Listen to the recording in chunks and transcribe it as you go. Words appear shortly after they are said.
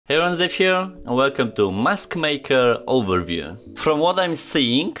Hey everyone, Zev here, and welcome to Maskmaker overview. From what I'm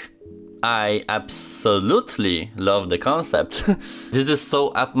seeing, I absolutely love the concept. This is so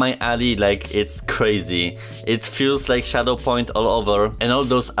up my alley, like it's crazy. It feels like Shadow Point all over, and all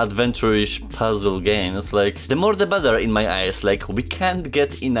those adventure-ish puzzle games, like the more the better in my eyes, like we can't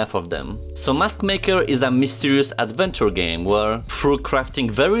get enough of them. So Maskmaker is a mysterious adventure game where through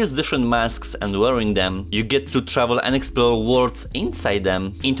crafting various different masks and wearing them, you get to travel and explore worlds inside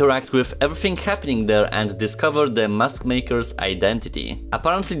them, interact with everything happening there and discover the Maskmaker's identity.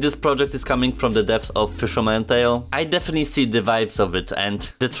 Apparently this project is coming from the devs of Fisherman's Tale. I definitely see the vibes of it, and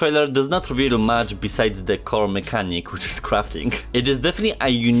the trailer does not reveal much besides the core mechanic, which is crafting. It is definitely a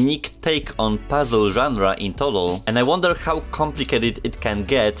unique take on puzzle genre in total, and I wonder how complicated it can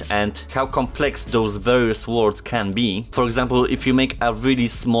get and how complex those various worlds can be. For example, if you make a really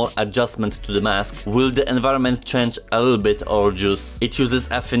small adjustment to the mask, will the environment change a little bit, or just it uses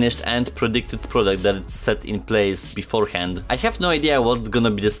a finished and predicted product that it's set in place beforehand? I have no idea what's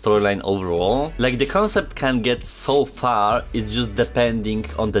gonna be the storyline overall. Like, the concept can get so far, it's just depending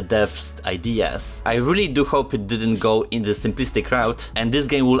on the devs' ideas. I really do hope it didn't go in the simplistic route, and this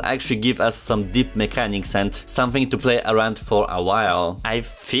game will actually give us some deep mechanics and something to play around for a while. I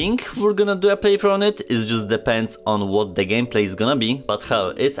think we're gonna do a playthrough on it, it just depends on what the gameplay is gonna be, but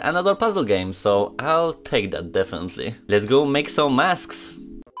hell, it's another puzzle game, so I'll take that definitely. Let's go make some masks.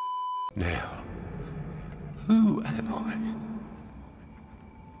 Now, who am I?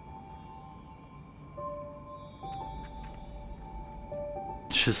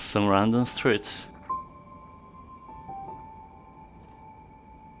 Just some random street.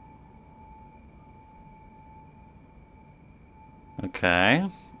 Okay,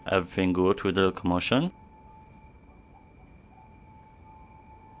 everything good with the locomotion.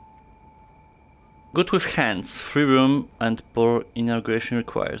 Good with hands, free room and poor inauguration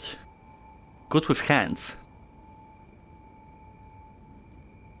required. Good with hands.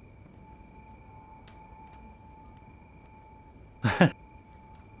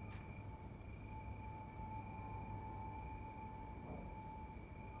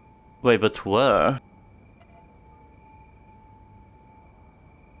 Wait, but where?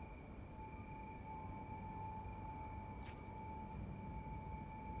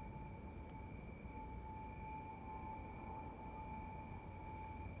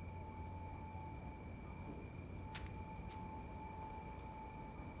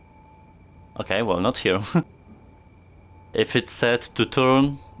 Okay, well, not here. If it's set to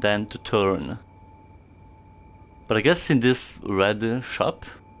turn, then to turn. But I guess in this red shop?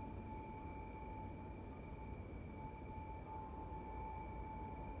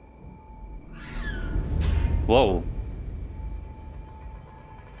 Whoa.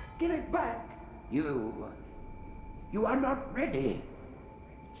 Give it back! You are not ready.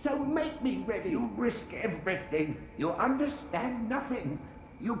 So make me ready. You risk everything. You understand nothing.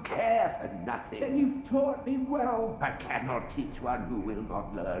 You care for nothing. Then you've taught me well. I cannot teach one who will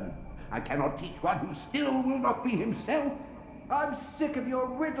not learn. I cannot teach one who still will not be himself. I'm sick of your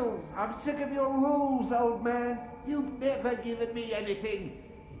riddles. I'm sick of your rules, old man. You've never given me anything.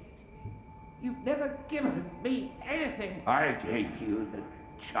 You've never given me anything. I gave you the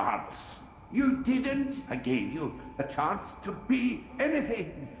chance. You didn't. I gave you a chance to be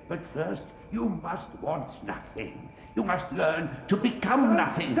anything. But first, you must want nothing. You must learn to become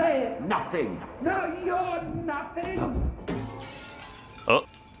nothing. Say it. Nothing. No, you're nothing. Oh.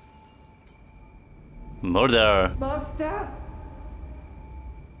 Murder. Master?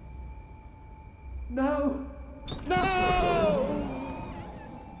 No. No!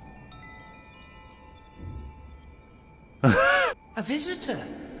 A visitor?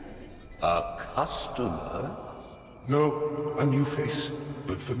 A customer? No, a new face,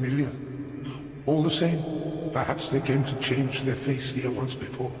 but familiar. All the same, perhaps they came to change their face here once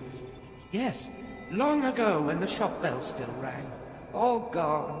before. Yes, long ago when the shop bell still rang. All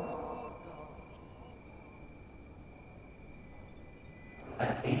gone.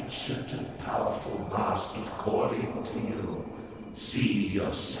 An ancient and powerful mask is calling to you. See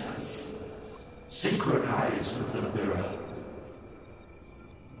yourself. Synchronize with the mirror.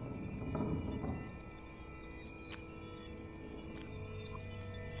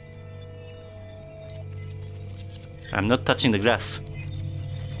 I'm not touching the glass.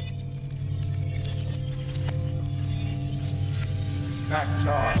 That's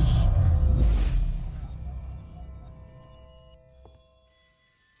us.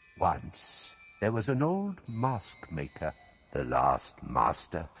 Once, there was an old mask maker, the last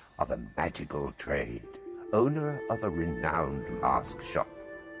master of a magical trade, owner of a renowned mask shop.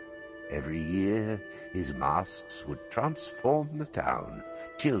 Every year, his masks would transform the town.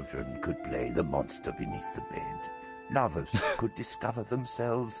 Children could play the monster beneath the bed. Lovers could discover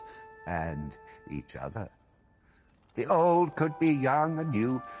themselves and each other. The old could be young and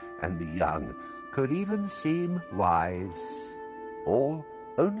new, and the young could even seem wise. All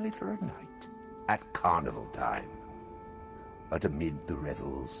only for a night, at carnival time. But amid the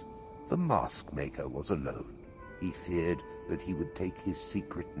revels, the Maskmaker was alone. He feared that he would take his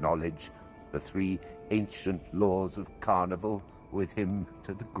secret knowledge, the 3 ancient laws of carnival, with him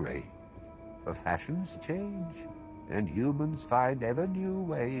to the grave. For fashions change, and humans find ever new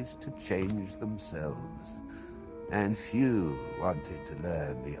ways to change themselves. And few wanted to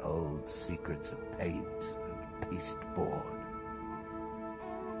learn the old secrets of paint and pasteboard.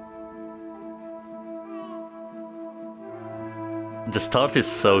 The start is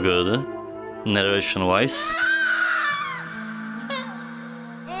so good, narration-wise.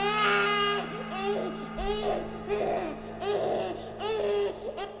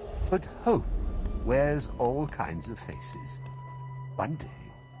 But hope wears all kinds of faces. One day,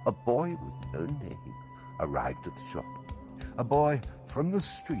 a boy with no name arrived at the shop. A boy from the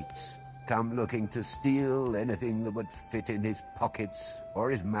streets, come looking to steal anything that would fit in his pockets or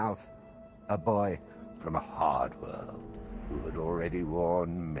his mouth. A boy from a hard world who had already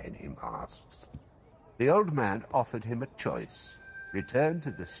worn many masks. The old man offered him a choice: return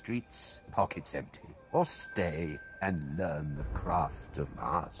to the streets, pockets empty, or stay and learn the craft of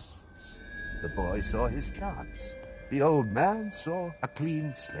masks. The boy saw his chance. The old man saw a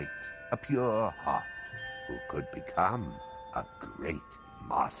clean slate, a pure heart, who could become a great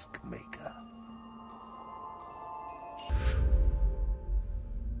mask maker.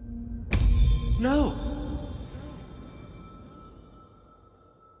 No!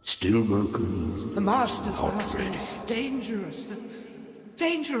 Still broken. The Master's Not mask ready. is dangerous.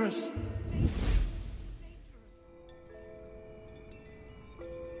 Dangerous!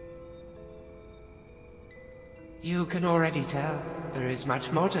 You can already tell there is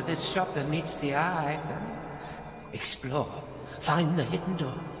much more to this shop than meets the eye. Explore. Find the hidden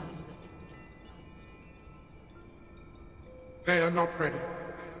door. They are not ready.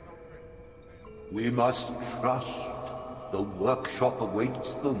 We must trust. The workshop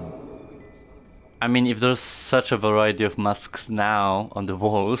awaits them. I mean, if there's such a variety of masks now on the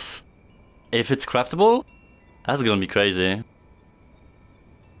walls, if it's craftable, that's gonna be crazy.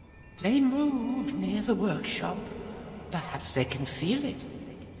 They move near the workshop. Perhaps they can feel it.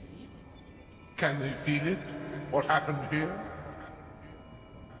 Can they feel it? What happened here?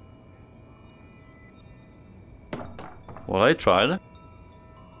 Well, I tried.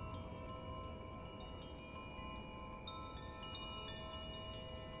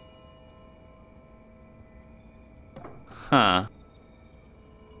 Huh.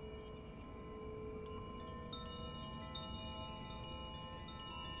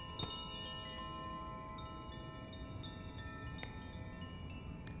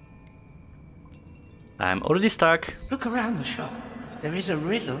 I'm already stuck. Look around the shop. There is a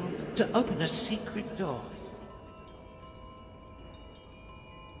riddle to open a secret door.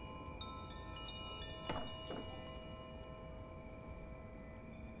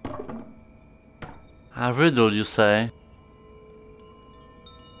 A riddle, you say?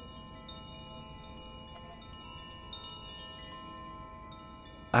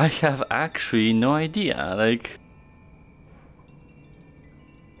 I have actually no idea, like...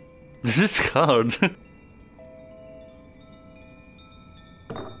 This is hard.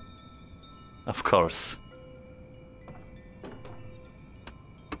 Of course.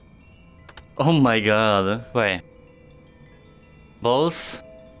 Oh my god, wait. Balls?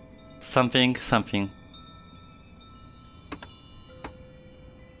 Something, something.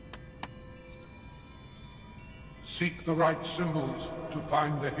 Seek the right symbols to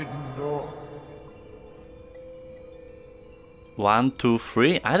find the hidden door. 1, 2,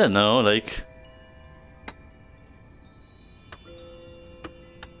 3? I don't know, like...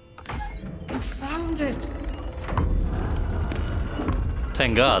 You found it!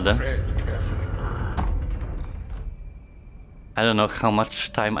 Thank god. Tread carefully. I don't know how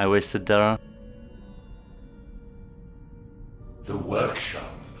much time I wasted there. The workshop.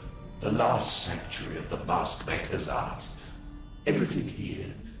 The last sanctuary of the Maskmaker's art. Everything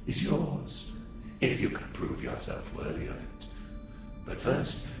here is yours, if you can prove yourself worthy of it. But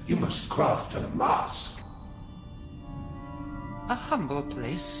first, you must craft a mask. A humble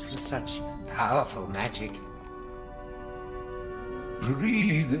place for such powerful magic.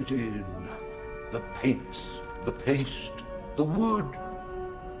 Breathe it in. The paint, the paste, the wood.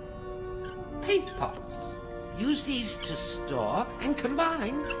 Paint pots. Use these to store and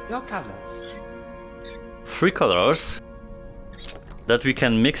combine your colors. 3 colors that we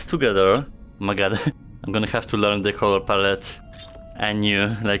can mix together. Oh my god, I'm gonna have to learn the color palette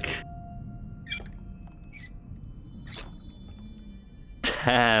anew, like...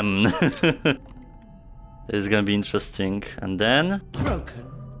 Damn! This is gonna be interesting. And then... Broken.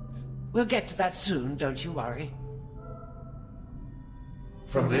 We'll get to that soon, don't you worry.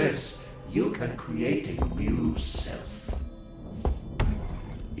 From this, you can create a new self.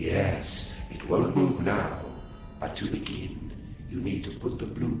 Yes, it won't move now, but to begin, you need to put the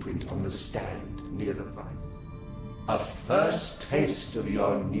blueprint on the stand near the fire. A first taste of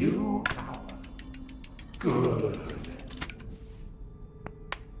your new power. Good.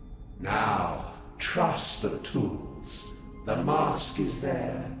 Now, trust the tools. The mask is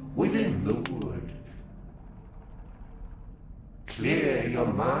there, within the wood. Clear your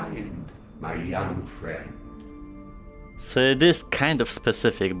mind, my young friend. So it is kind of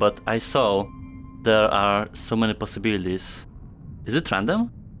specific, but I saw there are so many possibilities. Is it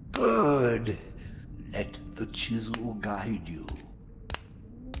random? Good. Let the chisel guide you.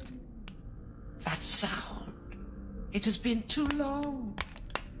 That sound. It has been too long.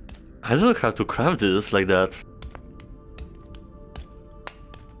 I don't know how to craft this like that.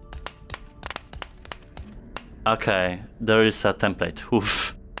 Okay, there is a template.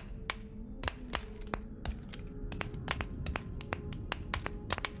 Oof.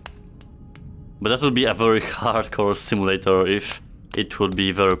 But that would be a very hardcore simulator if it would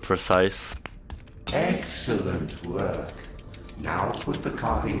be very precise. Excellent work. Now put the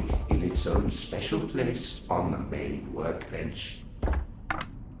carving in its own special place on the main workbench.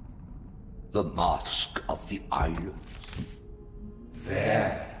 The mask of the island.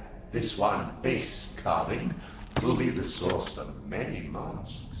 There. This one base carving will be the source of many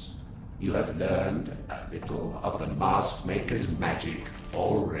masks. You have learned a little of the Maskmaker's magic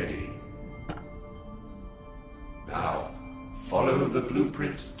already. Now, follow the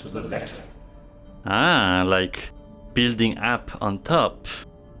blueprint to the letter. Ah, like building up on top.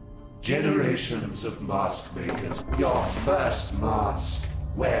 Generations of mask makers. Your first mask.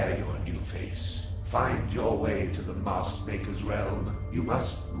 Wear your new face. Find your way to the mask maker's realm. You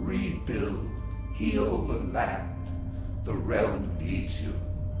must rebuild. Heal the land. The realm needs you.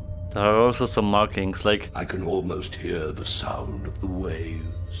 There are also some markings, like I can almost hear the sound of the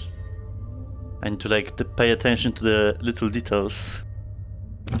waves. I need to like pay attention to the little details.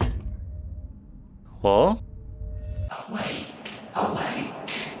 What? Awake,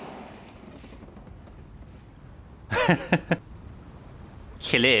 awake.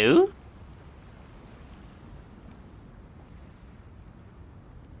 Hello?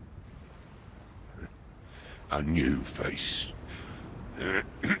 A new face.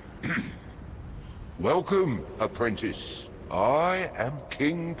 Welcome, apprentice. I am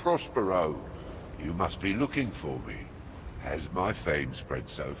King Prospero. You must be looking for me. Has my fame spread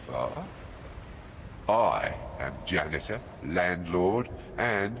so far? I am janitor, landlord,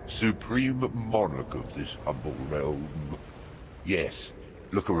 and supreme monarch of this humble realm. Yes,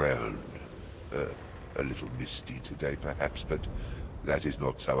 look around. A little misty today, perhaps, but that is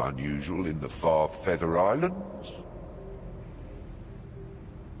not so unusual in the far Feather Islands.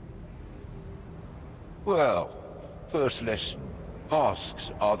 Well, first lesson.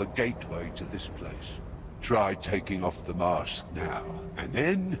 Masks are the gateway to this place. Try taking off the mask now, and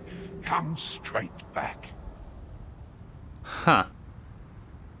then come straight back. Huh.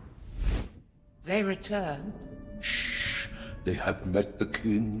 They return. Shh! They have met the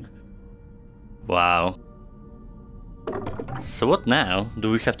king. Wow. So what now?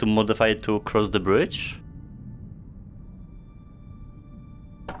 Do we have to modify it to cross the bridge?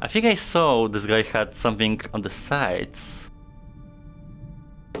 I think I saw this guy had something on the sides.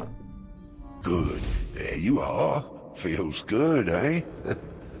 Good. There you are. Feels good, eh?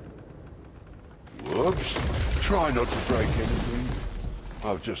 Whoops. Try not to break anything.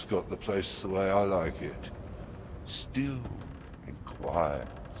 I've just got the place the way I like it. Still and quiet.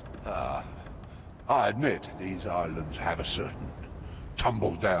 I admit these islands have a certain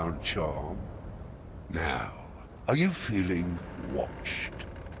tumble-down charm. Now, are you feeling watched?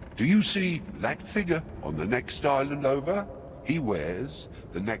 Do you see that figure on the next island over? He wears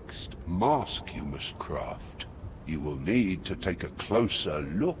the next mask you must craft. You will need to take a closer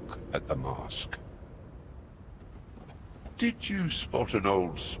look at the mask. Did you spot an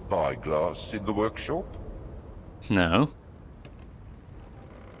old spyglass in the workshop? No.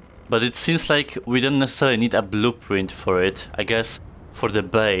 But it seems like we don't necessarily need a blueprint for it. I guess for the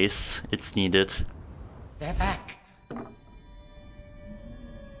base it's needed. They're back.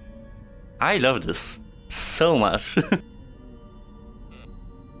 I love this. so much.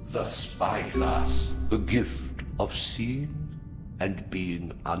 The spyglass. The gift of seeing and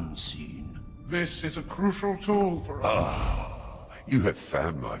being unseen. This is a crucial tool for us. You have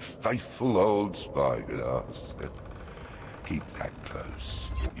found my faithful old spyglass. Keep that close.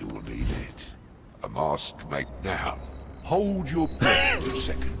 You will need it. A Maskmaker. Now, hold your breath for a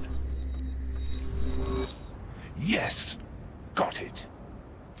second. Yes, got it.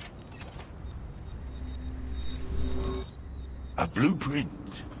 A blueprint.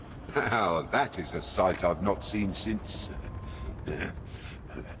 Now, that is a sight I've not seen since...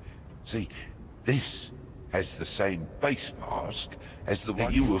 See, this has the same base mask as the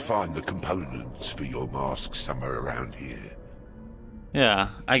one. You will find the components for your mask somewhere around here. Yeah,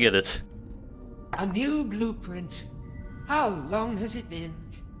 I get it. A new blueprint. How long has it been?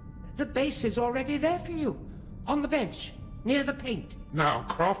 The base is already there for you. On the bench, near the paint. Now,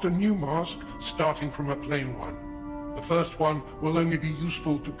 craft a new mask starting from a plain one. The first one will only be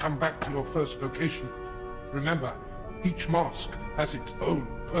useful to come back to your first location. Remember, each mask has its own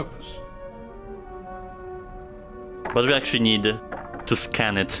purpose. But we actually need to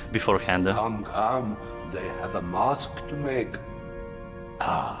scan it beforehand. Come, they have a mask to make.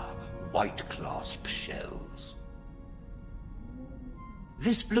 Ah, white clasp shells.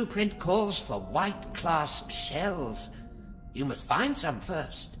 This blueprint calls for white clasp shells. You must find some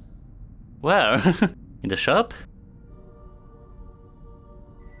first. Where? In the shop?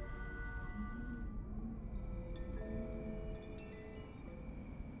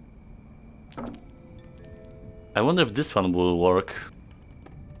 I wonder if this one will work.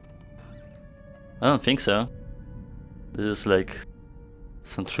 I don't think so. This is like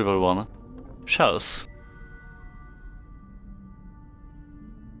some trivial one. Shells.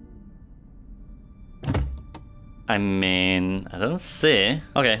 I mean, I don't see.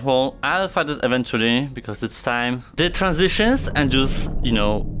 Okay, well, I'll find it eventually because it's time. The transitions and just, you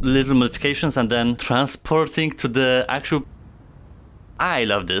know, little modifications and then transporting to the actual... I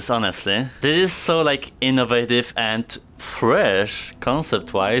love this, honestly. This is so like innovative and fresh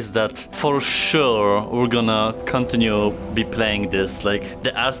concept-wise that for sure we're gonna continue be playing this. Like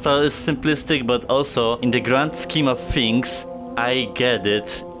the art style is simplistic, but also in the grand scheme of things, I get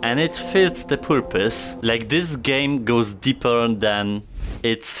it and it fits the purpose. Like this game goes deeper than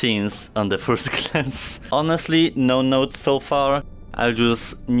it seems on the first glance. Honestly, no notes so far. I'll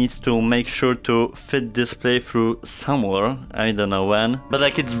just need to make sure to fit this playthrough somewhere, I don't know when. But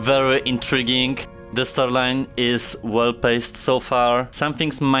like it's very intriguing, the storyline is well paced so far. Some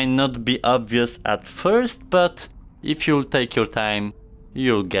things might not be obvious at first, but if you'll take your time,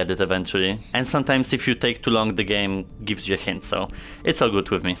 you'll get it eventually. And sometimes if you take too long, the game gives you a hint, so it's all good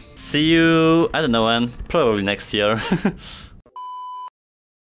with me. See you, I don't know when, probably next year.